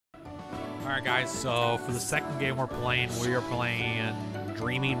Alright guys, so for the second game we are playing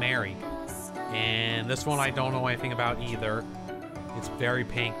Dreaming Mary. And this one I don't know anything about either. It's very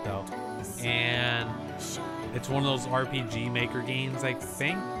pink though. And it's one of those RPG Maker games, I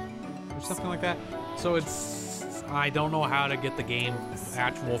think, or something like that. So I don't know how to get the game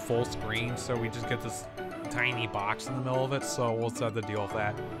actual full screen, so we just get this tiny box in the middle of it, so we'll just have to deal with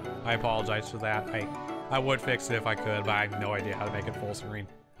that. I apologize for that. I would fix it if I could, but I have no idea how to make it full screen.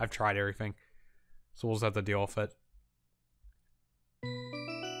 I've tried everything. So we'll just have to deal with it.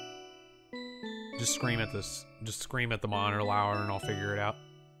 Just scream at this. Just scream at the monitor louder and I'll figure it out.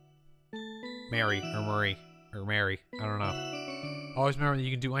 Mary, or Marie, or Mary. I don't know. Always remember that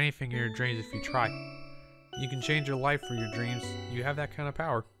you can do anything in your dreams if you try. You can change your life for your dreams. You have that kind of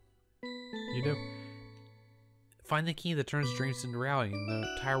power. You do. Find the key that turns dreams into reality and the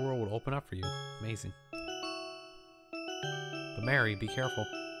entire world will open up for you. Amazing. But Mary, be careful.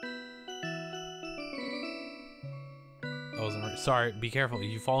 Sorry, be careful.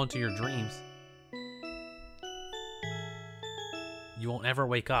 You fall into your dreams, you won't ever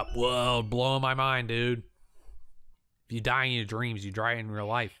wake up. Whoa, blowing my mind, dude. If you die in your dreams, you die in real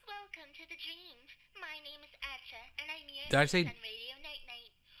life. Welcome to the dream. My name is Acha, and I'm your Did I say? on Radio Night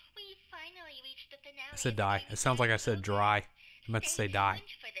Night. We finally reached the finale. I said die. It sounds like I said dry. I meant to say die.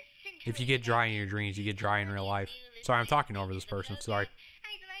 If you get dry in your dreams, you get dry in real life. Sorry, I'm talking over this person. Sorry.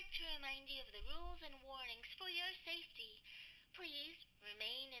 I'd like to remind you of the rules and warnings for your safety. Please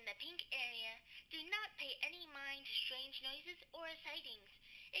remain in the pink area. Do not pay any mind to strange noises or sightings.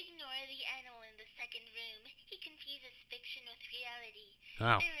 Ignore the animal in the second room. He confuses fiction with reality.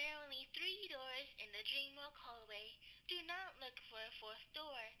 Oh. There are only 3 doors in the Dreamwalk hallway. Do not look for a 4th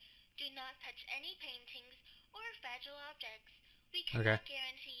door. Do not touch any paintings or fragile objects. We cannot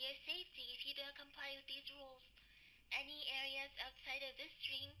guarantee your safety if you don't comply with these rules. Any areas outside of this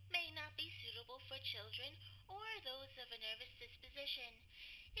dream may not be suitable for children or those of a nervous disposition.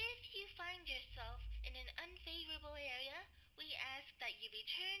 If you find yourself in an unfavorable area, we ask that you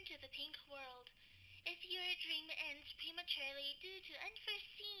return to the pink world. If your dream ends prematurely due to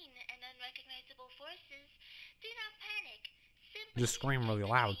unforeseen and unrecognizable forces, do not panic. Simply just scream really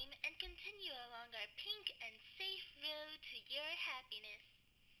loud and continue along our pink and safe road to your happiness.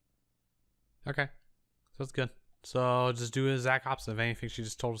 Okay, so that's good. So just do the exact opposite of anything she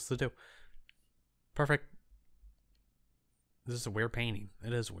just told us to do. Perfect. This is a weird painting.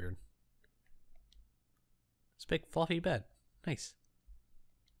 It is weird. It's a big fluffy bed. Nice.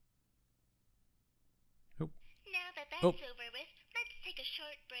 Now that that's Oh. over with, let's take a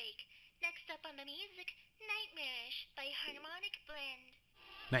short break. Next up on the music, Nightmarish by Harmonic Blend.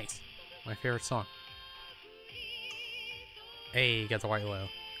 Nice. My favorite song. Hey, got the white willow.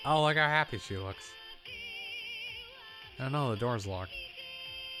 Oh, look how happy she looks. I don't know, the door's locked.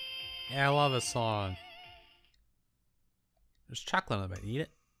 Yeah, I love this song. There's chocolate in the bed. Eat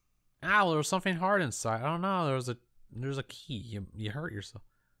it. Ow, there was something hard inside. I don't know. There's a key. You hurt yourself.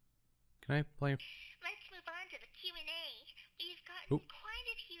 Can I play? Let's move on to the Q&A. We've gotten quite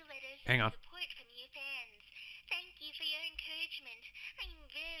a few letters Hang on. of support from you fans. Thank you for your encouragement. I'm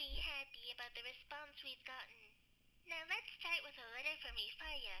very happy about the response we've gotten. Now let's start with a letter from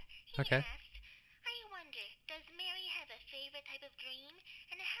Rifaya. He asked, I wonder, does Mary have a favorite type of dream,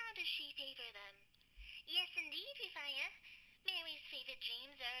 and how does she favor them? Yes, indeed, Rifaya. Mary's favorite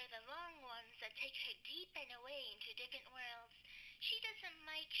dreams are the long ones that take her deep and away into different worlds. She doesn't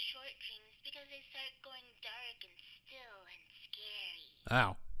like short dreams because they start going dark and still and scary.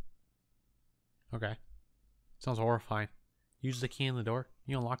 Ow. Okay. Sounds horrifying. Use the key in the door.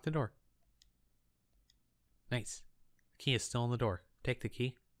 You unlock the door. Nice. The key is still in the door. Take the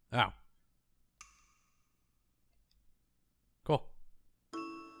key. Ow. Cool.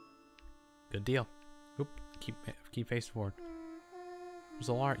 Good deal. Oop. Keep facing forward. There's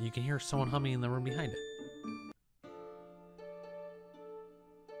a alarm. You can hear someone humming in the room behind it.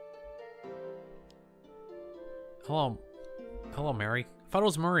 Hello. Hello, Mary. I thought it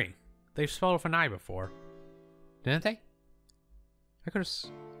was Marie. They've spelled it with an I before. Didn't they? I could've...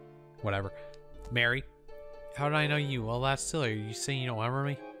 Whatever. Mary. How did I know you? Well, that's silly. Are you saying you don't remember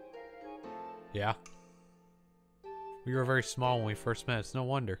me? Yeah. We were very small when we first met. It's no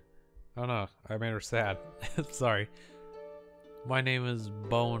wonder. Oh no, I made her sad. Sorry. My name is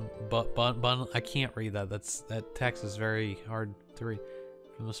Bone... I can't read that. That text is very hard to read.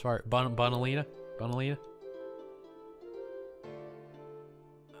 From the start. Bunalita? Bunalita?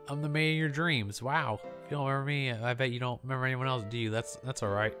 I'm the maid of your dreams. Wow. If you don't remember me, I bet you don't remember anyone else, do you? That's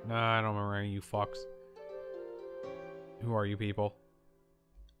alright. Nah, I don't remember any of you fucks. Who are you people?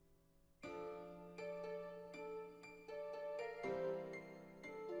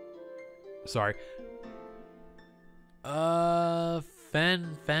 Sorry.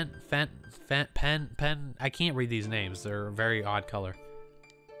 Pen. I can't read these names. They're a very odd color.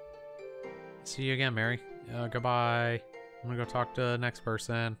 See you again, Mary. Goodbye. I'm gonna go talk to the next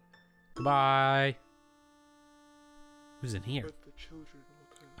person. Goodbye. Who's in here?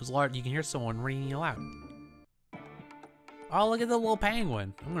 There's a lot. You can hear someone reading aloud. Oh, look at the little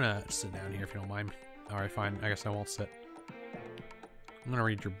penguin. I'm gonna sit down here if you don't mind. Alright, fine. I guess I won't sit. I'm gonna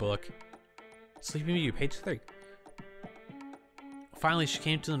read your book. Sleeping Beauty, page 3. Finally, she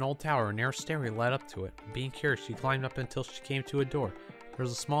came to an old tower. A narrow stairway led up to it. Being curious, she climbed up until she came to a door. There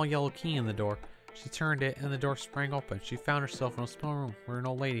was a small yellow key in the door. She turned it, and the door sprang open. She found herself in a small room where an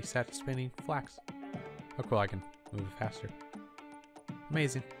old lady sat spinning flax. Oh, cool, I can move faster.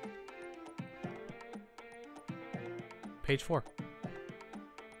 Amazing. Page 4.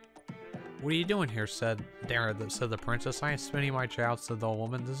 What are you doing here? Said the princess. I am spinning, my child, said the old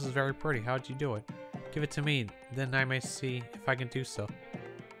woman. This is very pretty. How'd you do it? Give it to me, then I may see if I can do so.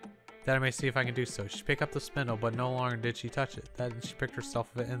 She picked up the spindle, but no longer did she touch it. Then she picked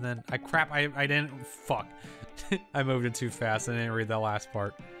herself of it, and then I didn't. Fuck. I moved it too fast. I didn't read that last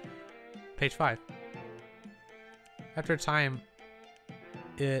part. Page 5. After a time,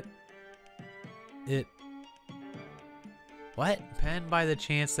 What? Pen, by the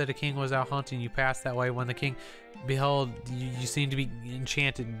chance that a king was out hunting, you passed that way. When the king beheld you seemed to be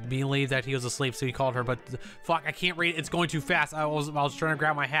enchanted, believed that he was asleep, so he called her. But fuck, I can't read it. It's going too fast. I was trying to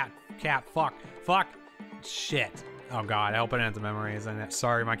grab my cap. Fuck. Shit. Oh god, I hope I didn't have to memorize that.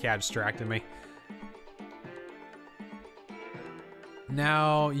 Sorry, my cat distracted me.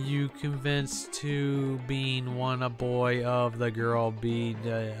 Now you convinced to being one a boy of the girl be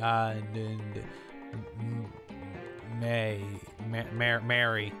Mary.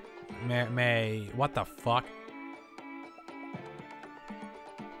 What the fuck?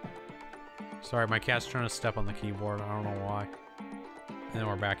 Sorry, my cat's trying to step on the keyboard. I don't know why. And then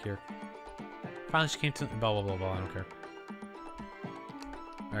we're back here. Finally, she came to blah blah blah blah. I don't care.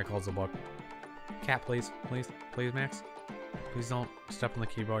 Alright, close the book. Cat, please, Max. Please don't step on the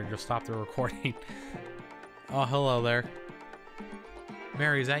keyboard. You'll stop the recording. Oh, hello there.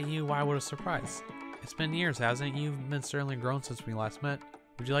 Mary, is that you? Why, what a surprise. It's been years, hasn't it? You've been certainly grown since we last met.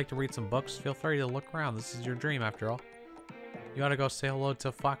 Would you like to read some books? Feel free to look around. This is your dream, after all. You ought to go say hello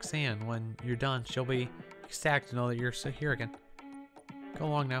to Foxanne. When you're done, she'll be ecstatic to know that you're here again. Go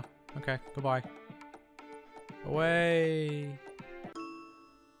along now. Okay, goodbye. Away.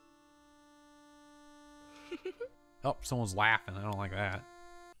 Oh, someone's laughing. I don't like that.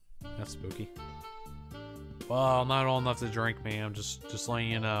 That's spooky. Well, I'm not old enough to drink, me. I'm just letting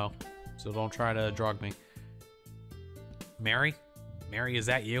you know. So don't try to drug me. Mary? Mary, is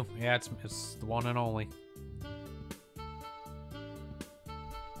that you? Yeah, it's the one and only.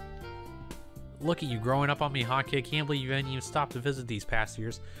 Look at you growing up on me, huh, kid? Can't believe you didn't even stop to visit these past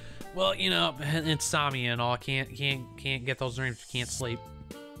years. Well, you know, insomnia and all. Can't get those dreams. Can't sleep.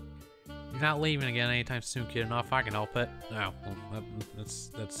 You're not leaving again anytime soon, kid. Not if I can help it. No,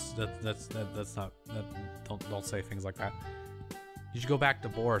 that's not. Don't say things like that. You should go back to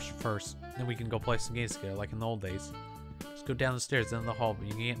Boris first, then we can go play some games together, like in the old days. Just go down the stairs, then in the hall, but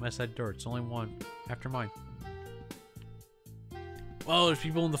you can't miss that door. It's only one after mine. Whoa, there's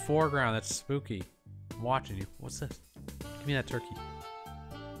people in the foreground. That's spooky. I'm watching you. What's this? Give me that turkey.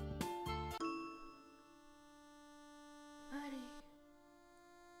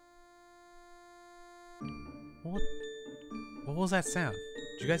 What was that sound?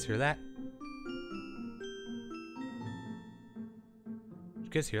 Did you guys hear that? Did you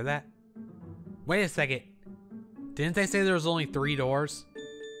guys hear that? Wait a second. Didn't they say there was only 3 doors?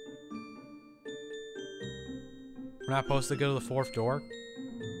 We're not supposed to go to the 4th door?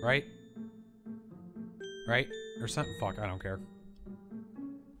 Right? Right? Or something? Fuck, I don't care.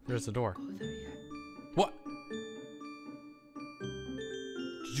 There's the door. What?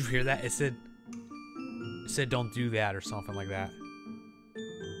 Did you hear that? It said don't do that or something like that.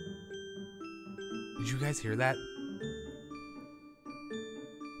 Did you guys hear that?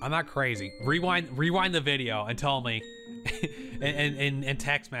 I'm not crazy. Rewind the video and tell me and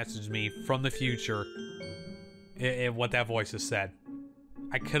text message me from the future what that voice has said.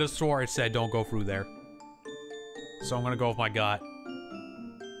 I could have swore it said don't go through there. So I'm gonna go with my gut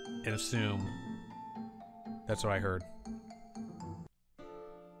and assume that's what I heard.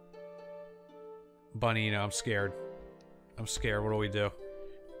 Bunny, you know, I'm scared. I'm scared. What do we do?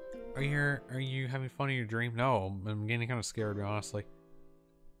 Are you having fun in your dream? No, I'm getting kind of scared, honestly.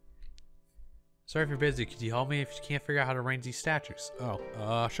 Sorry if you're busy. Could you help me if you can't figure out how to arrange these statues?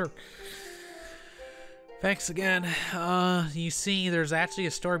 Oh, sure. Thanks again. You see, there's actually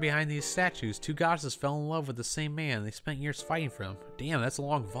a story behind these statues. Two goddesses fell in love with the same man. They spent years fighting for him. Damn, that's a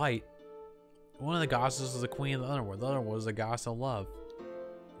long fight. One of the goddesses was the queen of the underworld. The other was the goddess of love.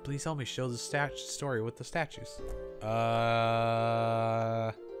 Please help me show the story with the statues.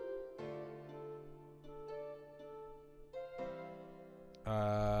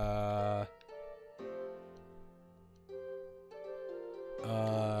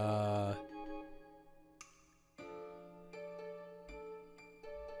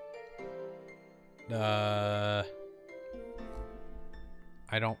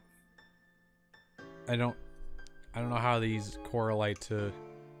 I don't know how these correlate to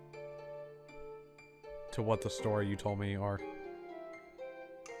what the story you told me are.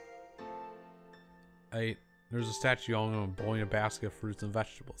 There's a statue on him blowing a basket of fruits and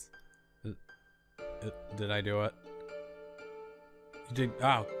vegetables. Did I do it? You did.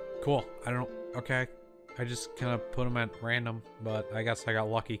 Oh, cool. I don't know. Okay. I just kind of put them at random, but I guess I got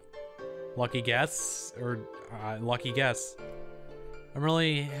lucky. Lucky guess? Or lucky guess. I'm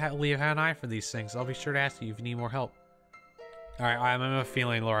really have an eye for these things. I'll be sure to ask you if you need more help. Alright, I have a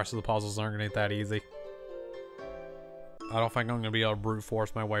feeling the rest of the puzzles aren't going to get that easy. I don't think I'm going to be able to brute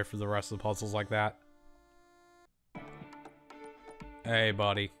force my way through the rest of the puzzles like that. Hey,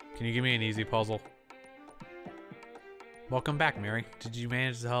 buddy. Can you give me an easy puzzle? Welcome back, Mary. Did you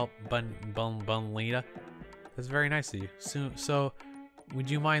manage to help Bunlita? That's very nice of you. So, would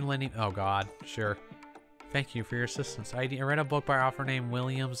you mind lending... Oh, God. Sure. Thank you for your assistance. I read a book by an author named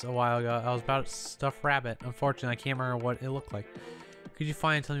Williams a while ago. I was about a stuffed rabbit. Unfortunately, I can't remember what it looked like. Could you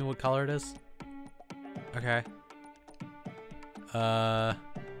find and tell me what color it is? Okay. There's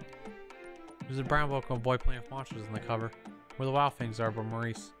a brown book of a boy playing with monsters on the cover. Where the wild things are by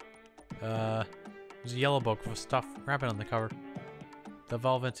Maurice. There's a yellow book with a stuffed rabbit on the cover. The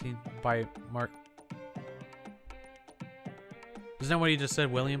Velveteen by Mark. Isn't that what you just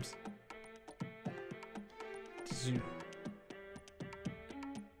said, Williams?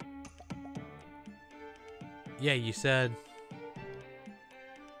 Yeah, you said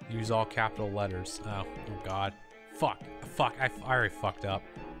use all capital letters. Oh God. Fuck. I already fucked up.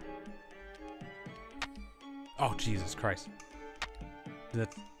 Oh, Jesus Christ.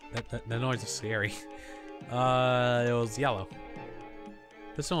 That noise is scary. It was yellow.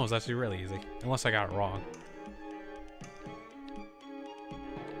 This one was actually really easy. Unless I got it wrong.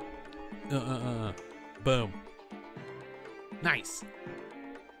 Boom. Nice.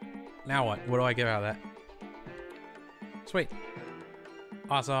 Now what? What do I get out of that? Sweet.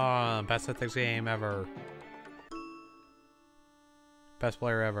 Awesome. Best ethics game ever. Best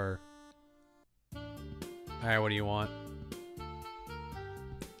player ever. Alright, what do you want?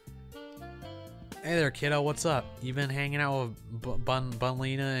 Hey there, kiddo. What's up? You been hanging out with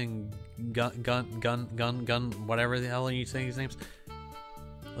Bunlita and Gun, whatever the hell are you saying his names?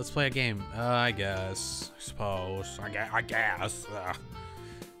 Let's play a game. I guess. I suppose. I guess.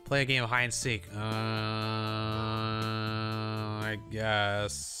 Play a game of hide and seek. I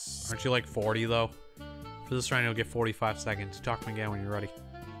guess. Aren't you like 40 though? For this round, you'll get 45 seconds. Talk to me again when you're ready.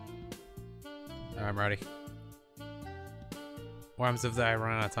 I'm ready. What happens if I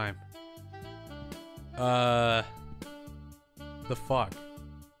run out of time? The fuck?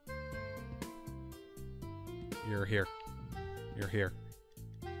 You're here. You're here.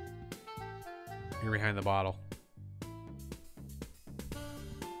 You're behind the bottle.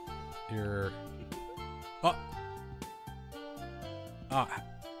 You're... Oh! Oh!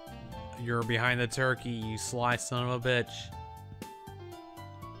 You're behind the turkey, you sly son of a bitch.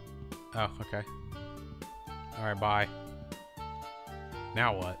 Oh, okay. Alright, bye.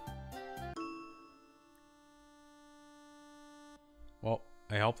 Now what? Well,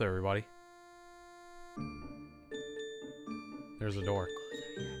 I helped everybody. There's a door.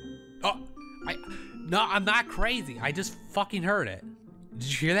 Oh! No, I'm not crazy. I just fucking heard it. Did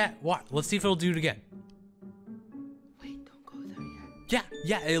you hear that? What? Let's see if it'll do it again. Wait, don't go there yet.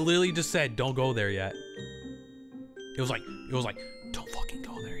 Yeah, it literally just said, don't go there yet. It was like, don't fucking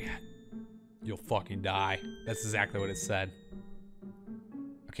go there yet. You'll fucking die. That's exactly what it said.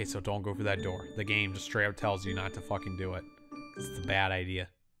 Okay, so don't go through that door. The game just straight up tells you not to fucking do it. It's a bad idea,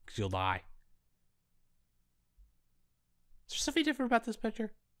 because you'll die. Is there something different about this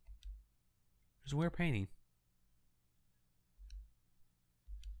picture? There's a weird painting.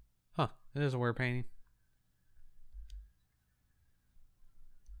 Huh, it is a weird painting.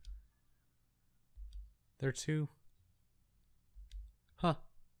 There too. Huh.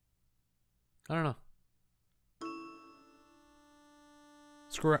 I don't know.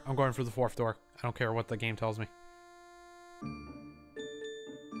 Screw it, I'm going for the fourth door. I don't care what the game tells me.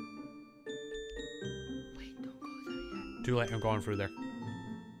 Too late, I'm going through there.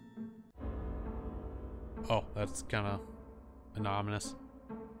 Oh, that's kind of ominous.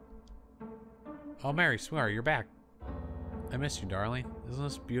 Oh, Mary, sweetheart, you're back. I miss you, darling. Isn't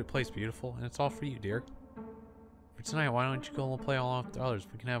this place beautiful? And it's all for you, dear. For tonight, why don't you go and play along with the others?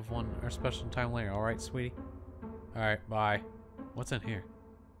 We can have our special time later, alright, sweetie? Alright, bye. What's in here?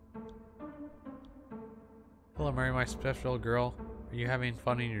 Hello, Mary, my special girl. Are you having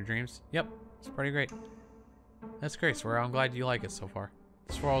fun in your dreams? Yep, it's pretty great. That's great, Swear. I'm glad you like it so far.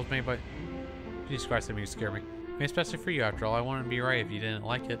 This world was made by... Jesus Christ, that made you scare me. Made especially for you, after all. I wouldn't be right if you didn't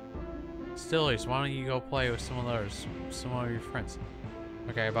like it. Still, Elise, why don't you go play with some of those, some of your friends?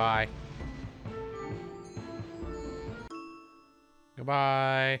 Okay, bye.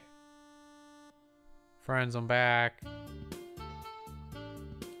 Goodbye. Friends, I'm back.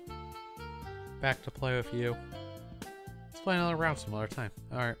 Back to play with you. Let's play another round some other time.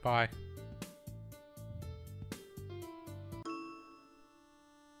 Alright, bye.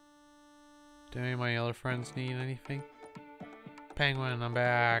 Do any of my other friends need anything? Penguin, I'm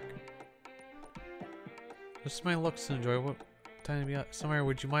back. Just my looks to enjoy. What time to be up? Somewhere,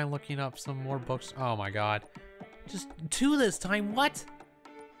 would you mind looking up some more books? Oh my god. Just 2 this time, what?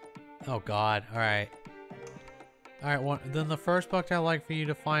 Oh god, alright. Alright, then the first book I'd like for you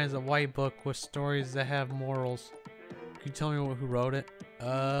to find is a white book with stories that have morals. Can you tell me who wrote it?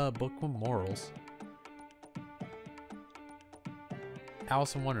 Book with morals.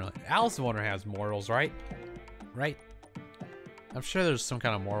 Alice in Wonderland. Alice in Wonderland has morals, right? Right? I'm sure there's some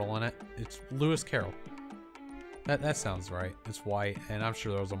kind of moral in it. It's Lewis Carroll. That sounds right. It's white, and I'm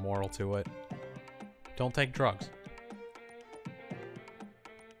sure there was a moral to it. Don't take drugs.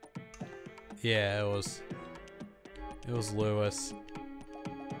 Yeah, it was Lewis.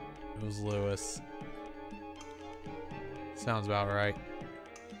 It was Lewis. Sounds about right.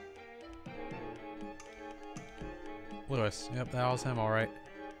 Lewis. Yep, that was him, all right.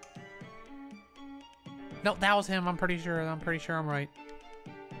 No, that was him. I'm pretty sure I'm right.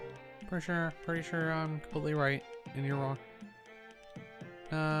 Pretty sure I'm completely right, and you're wrong.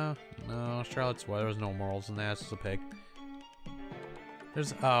 No, Charlotte's Web. There's no morals in that. It's just a pig.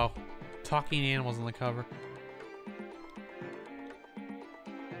 There's talking animals on the cover.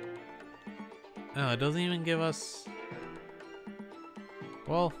 No, it doesn't even give us.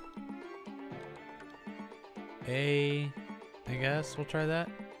 Well, I guess we'll try that.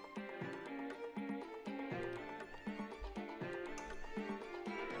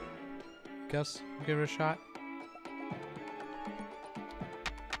 Guess we'll give it a shot.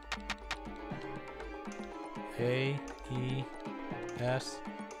 A-E-S-O-P.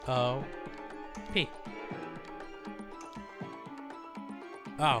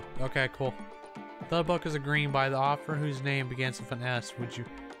 Oh, okay, cool. The book is a green by the author whose name begins with an S. Would you...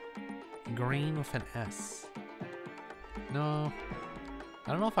 Green with an S. No.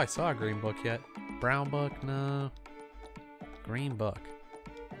 I don't know if I saw a green book yet. Brown book? No. Green book.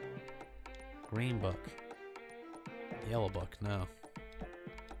 Green book. Yellow book? No.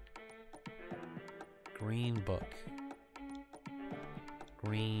 Green book.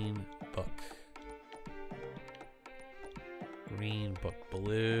 Green book. Green book.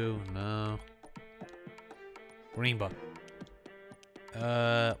 Blue? No. Green book.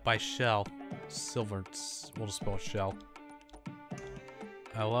 By Shell. Silver. We'll just spell Shell.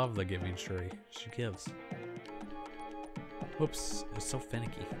 I love the giving tree. She gives. Whoops. It's so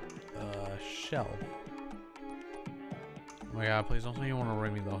finicky. Shell. Oh my god, please don't tell me you want to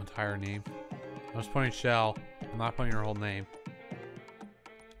write me the entire name. I'm just putting Shell. I'm not putting her whole name.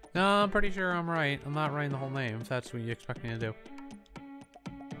 No, I'm pretty sure I'm right. I'm not writing the whole name, if that's what you expect me to do.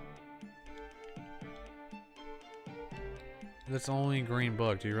 That's only a green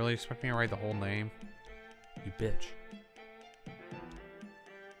book. Do you really expect me to write the whole name? You bitch.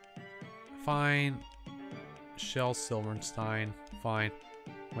 Fine. Shel Silverstein. Fine.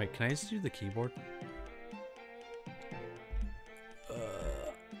 Wait, can I just do the keyboard?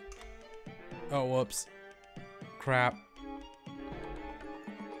 Oh, whoops. Crap.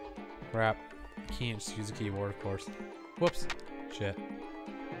 Crap. I can't just use the keyboard, of course. Whoops. Shit.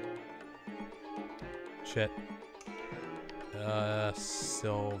 Shit.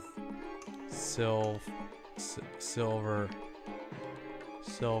 Silverstein.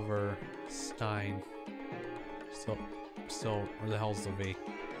 Where the hell's the V?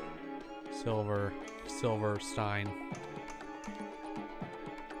 Silverstein.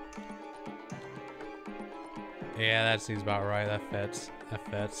 Yeah, that seems about right. That fits. That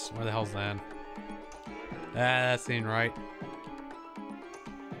fits. Where the hell's that? That seemed right.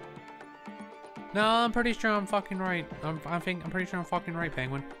 No, I'm pretty sure I'm fucking right. I'm pretty sure I'm fucking right,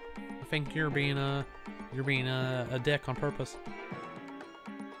 Penguin. I think you're being You're being a dick on purpose.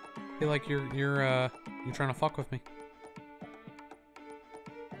 I feel like you're trying to fuck with me.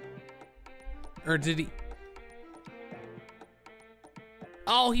 Or did he?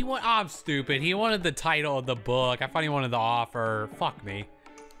 Oh, he want. Oh, I'm stupid. He wanted the title of the book. I thought he wanted the offer. Fuck me.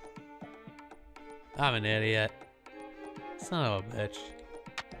 I'm an idiot. Son of a bitch.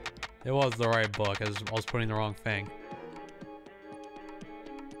 It was the right book. I was putting the wrong thing.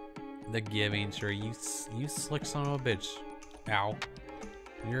 The Giving Tree. You slick son of a bitch. Ow.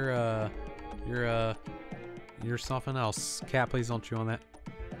 You're something else. Cat, please don't chew on that.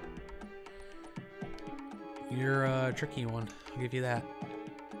 You're a tricky one. I'll give you that.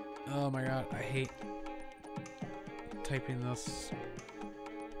 Oh my god, I hate typing this.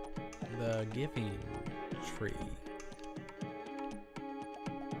 The Giving Tree.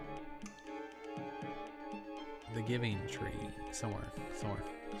 The Giving Tree. Somewhere.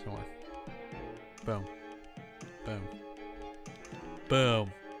 Boom. Boom.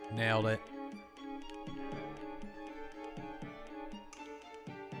 Boom. Nailed it.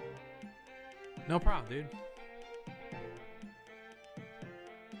 No problem, dude.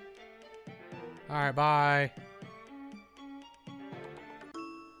 Alright, bye.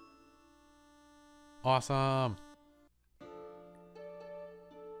 Awesome.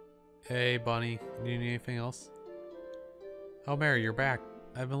 Hey, Bunny. Do you need anything else? Oh, Mary, you're back.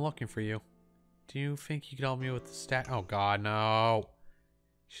 I've been looking for you. Do you think you could help me with the stat? Oh, God, no.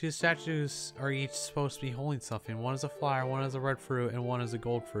 The statues are each supposed to be holding something. One is a flower, one is a red fruit, and one is a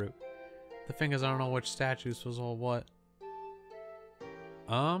gold fruit. The thing is, I don't know which statues was all what.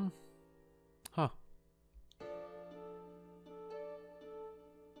 Huh.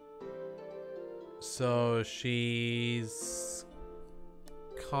 So she's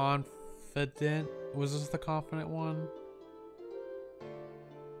confident. Was this the confident one?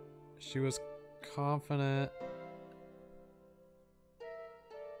 She was confident.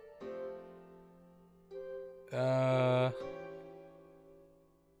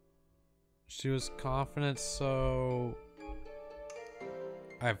 She was confident, so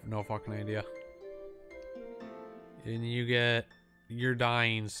I have no fucking idea. And you're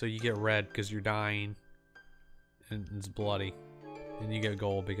dying, so you get red because you're dying. And it's bloody. And you get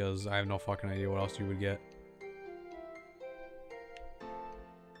gold because I have no fucking idea what else you would get.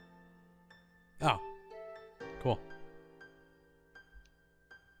 Oh. Cool.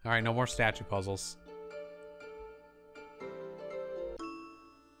 Alright, no more statue puzzles.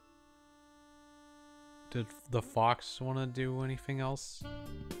 Did the fox want to do anything else?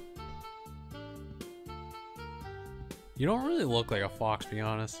 You don't really look like a fox, to be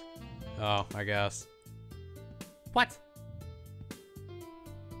honest. Oh, I guess. What?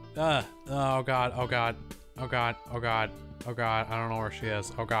 Oh god, oh god. Oh god, oh god. Oh god, I don't know where she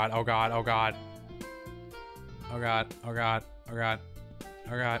is. Oh god, oh god, oh god. Oh god, oh god, oh god.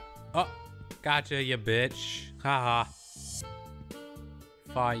 Oh god. Oh! Gotcha, you bitch. Haha.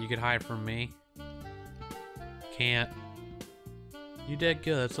 Thought you could hide from me. Can't. You did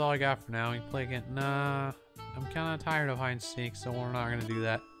good, that's all I got for now. You play again. Nah. I'm kinda tired of hide and seek, so we're not gonna do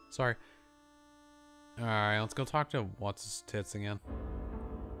that. Sorry. Alright, let's go talk to what's his tits again.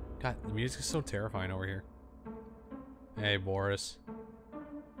 God, the music is so terrifying over here. Hey, Boris.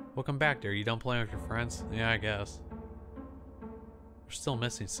 Welcome back, dear. You done playing with your friends? Yeah, I guess. We're still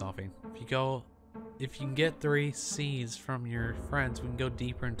missing something. If you can get 3 seeds from your friends, we can go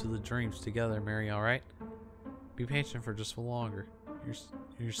deeper into the dreams together, Mary, alright? Be patient for just a little longer.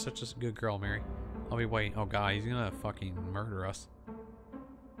 You're such a good girl, Mary. I'll be waiting. Oh god, he's gonna fucking murder us.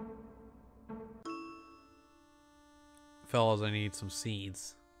 Fellas, I need some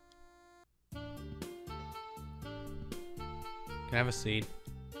seeds. Can I have a seed?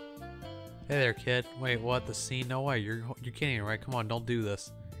 Hey there, kid. Wait, what? The seed? No way. You're kidding, right? Come on, don't do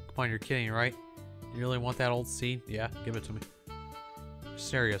this. Come on, you're kidding, right? You really want that old seed? Yeah, give it to me. You're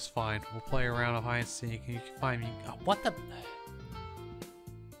serious? Fine. We'll play around a hide and seek, and you can find me. Oh, what the?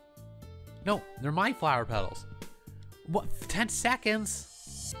 No, they're my flower petals. What? 10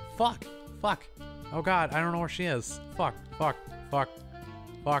 seconds? Fuck. Fuck. Oh god, I don't know where she is. Fuck. Fuck. Fuck.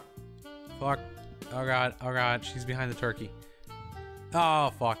 Fuck. Fuck. Oh god. Oh god. She's behind the turkey.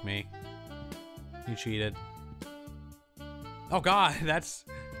 Oh, fuck me. You cheated. Oh god, that's...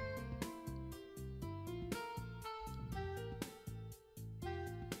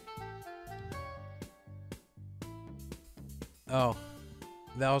 Oh.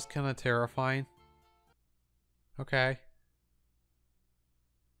 That was kind of terrifying. Okay.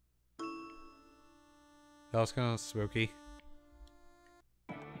 That was kind of spooky.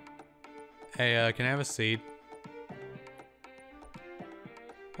 Hey, can I have a seed?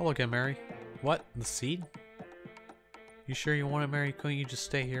 Oh, look at Mary. What? The seed? You sure you want it, Mary? Couldn't you just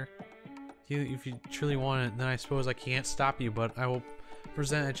stay here? If you truly want it, then I suppose I can't stop you, but I will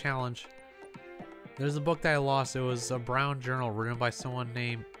present a challenge. There's a book that I lost. It was a brown journal written by someone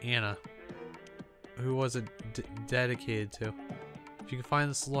named Anna. Who was it dedicated to? If you can find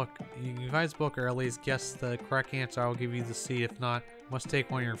this book, or at least guess the correct answer, I will give you the seed. If not, I must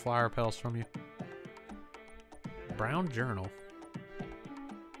take one of your flower petals from you. Brown journal.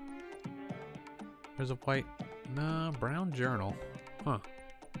 There's a white... No, brown journal. Huh.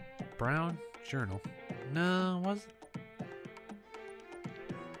 Brown journal. No, was it?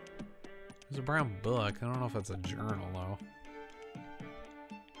 There's a brown book. I don't know if that's a journal, though.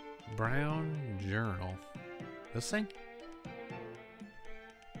 Brown journal. This thing?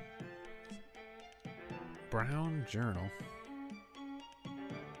 Brown journal.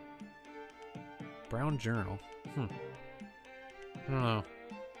 Brown journal. I don't know.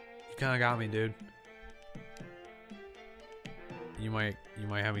 You kind of got me, dude. You might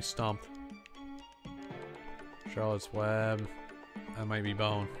have me stumped. Charlotte's Web. That might be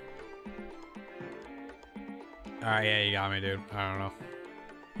bone. Alright, yeah, you got me, dude. I don't know.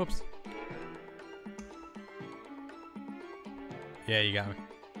 Whoops. Yeah, you got me.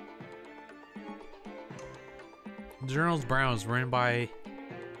 The journal's brown. It's written by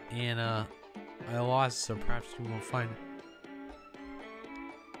Anna. I lost, so perhaps we won't find it.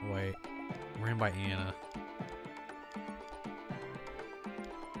 Wait. Written by Anna.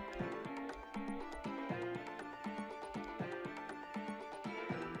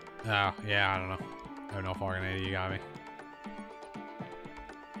 Oh, yeah, I don't know. I have no fucking idea. You got me.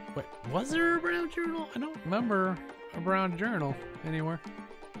 Wait, was there a brown journal? I don't remember a brown journal anywhere.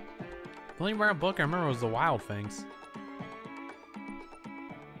 The only brown book I remember was The Wild Things.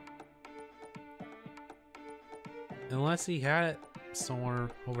 Unless he had it somewhere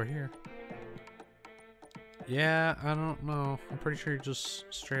over here. Yeah, I don't know. I'm pretty sure you're just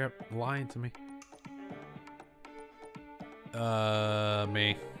straight up lying to me.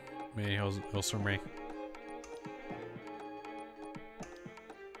 Me. He'll serve me.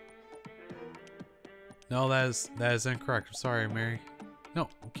 No, that is incorrect. I'm sorry, Mary. No,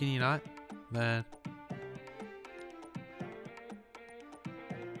 can you not? Then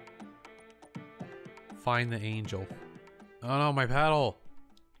find the angel. Oh no, my paddle.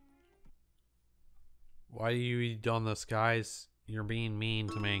 Why you done this, guys? You're being mean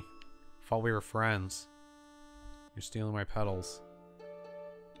to me. Thought we were friends. You're stealing my petals.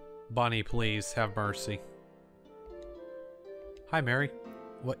 Bunny, please have mercy. Hi, Mary.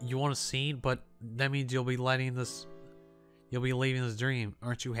 What, you want a seed? But that means you'll be leaving this dream.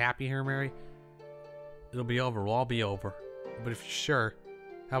 Aren't you happy here, Mary? It'll be over. Well, I'll be over. But if you're sure,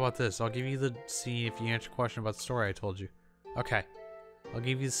 how about this? I'll give you the seed if you answer a question about the story I told you. Okay. I'll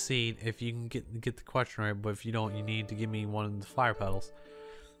give you the seed if you can get the question right, but if you don't, you need to give me one of the flower petals.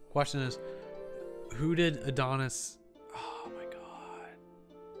 Question is, who did Adonis... Oh my god.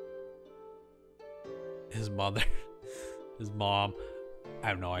 His mother. His mom. I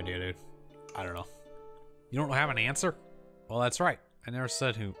have no idea, dude. I don't know. You don't have an answer? Well, that's right. I never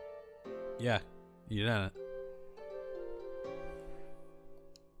said who. Yeah, you didn't.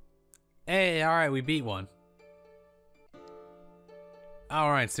 Hey, alright, we beat one.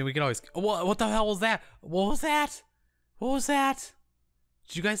 Alright, so we can always... What the hell was that? What was that? What was that?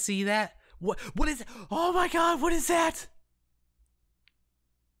 Did you guys see that? What is it? Oh my god, what is that?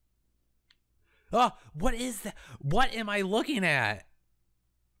 Oh, what is that? What am I looking at?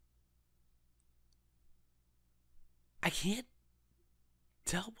 I can't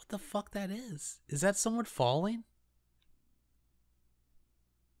tell what the fuck that is. Is that someone falling?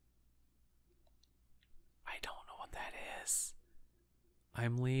 I don't know what that is.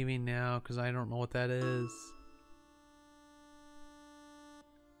 I'm leaving now because I don't know what that is.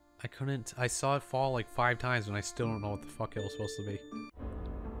 I saw it fall like 5 times and I still don't know what the fuck it was supposed to be.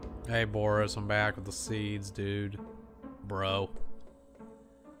 Hey Boris, I'm back with the seeds, dude. Bro.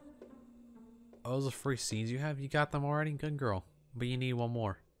 Oh, those are free seeds you have? You got them already? Good girl. But you need one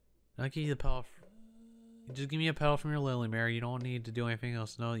more. I'll give you the petal. Just give me a petal from your lily, Mary. You don't need to do anything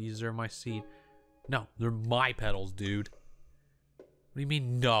else. No, you deserve my seed. No, they're my petals, dude. What do you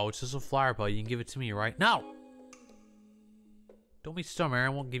mean, no? It's just a flower petal. You can give it to me, right? No! Don't be stubborn, Mary. I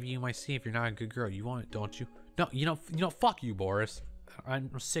won't give you my seed if you're not a good girl. You want it, don't you? No, you know, fuck you, Boris.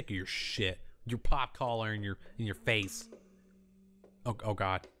 I'm sick of your shit. Your pop collar in your face. Oh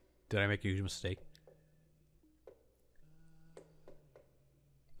god. Did I make a huge mistake?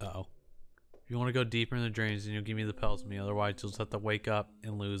 Uh-oh. If you want to go deeper in the drains, then you'll give me the pelts me. Otherwise, you'll just have to wake up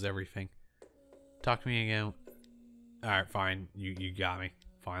and lose everything. Talk to me again. Alright, fine. You got me.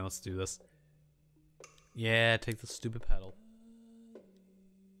 Fine, let's do this. Yeah, take the stupid pedal.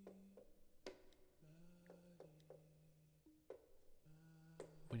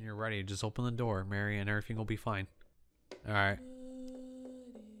 When you're ready, just open the door, Mary, and everything will be fine. Alright.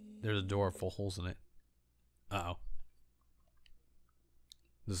 There's a door full holes in it. Uh-oh.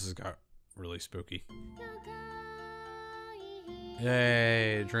 This has got really spooky.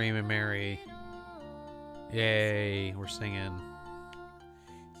 Yay, Dreaming Mary. Yay, we're singing.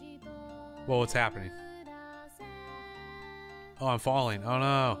 Whoa, what's happening? Oh, I'm falling. Oh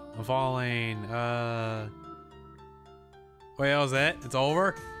no, I'm falling. Wait, that was it? It's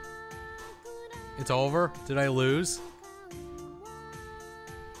over? It's over? Did I lose?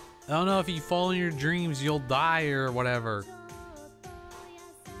 I don't know, if you fall in your dreams, you'll die or whatever.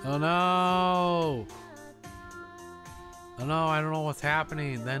 Oh no! Oh no, I don't know what's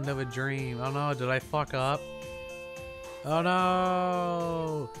happening. The end of a dream. Oh no, did I fuck up? Oh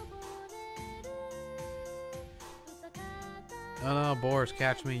no! Oh no, Boris,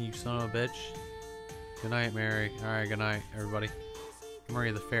 catch me, you son of a bitch. Good night, Mary. Alright, good night, everybody.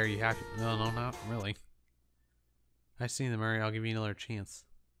 Mary the Fair, you have to. No, not really. I seen the Mary, I'll give you another chance.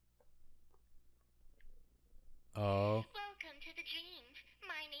 Oh. Welcome to the dreams.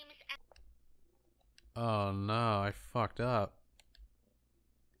 My name is Oh no, I fucked up.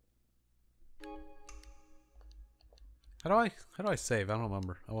 How do I save? I don't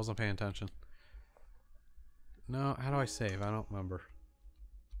remember. I wasn't paying attention. No, how do I save? I don't remember.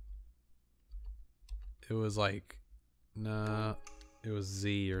 It was like, nah, it was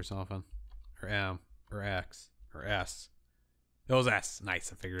Z or something, or M, or X, or S. It was S.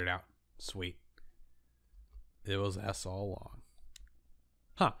 Nice, I figured it out. Sweet. It was S all along.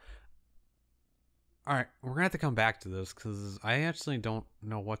 Huh. Alright, we're gonna have to come back to this, because I actually don't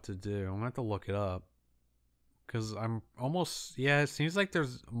know what to do. I'm gonna have to look it up. Because I'm almost, yeah, it seems like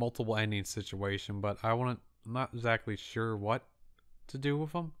there's multiple ending situation, but I'm not exactly sure what to do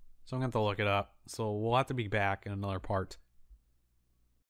with them. So I'm going to have to look it up. So we'll have to be back in another part.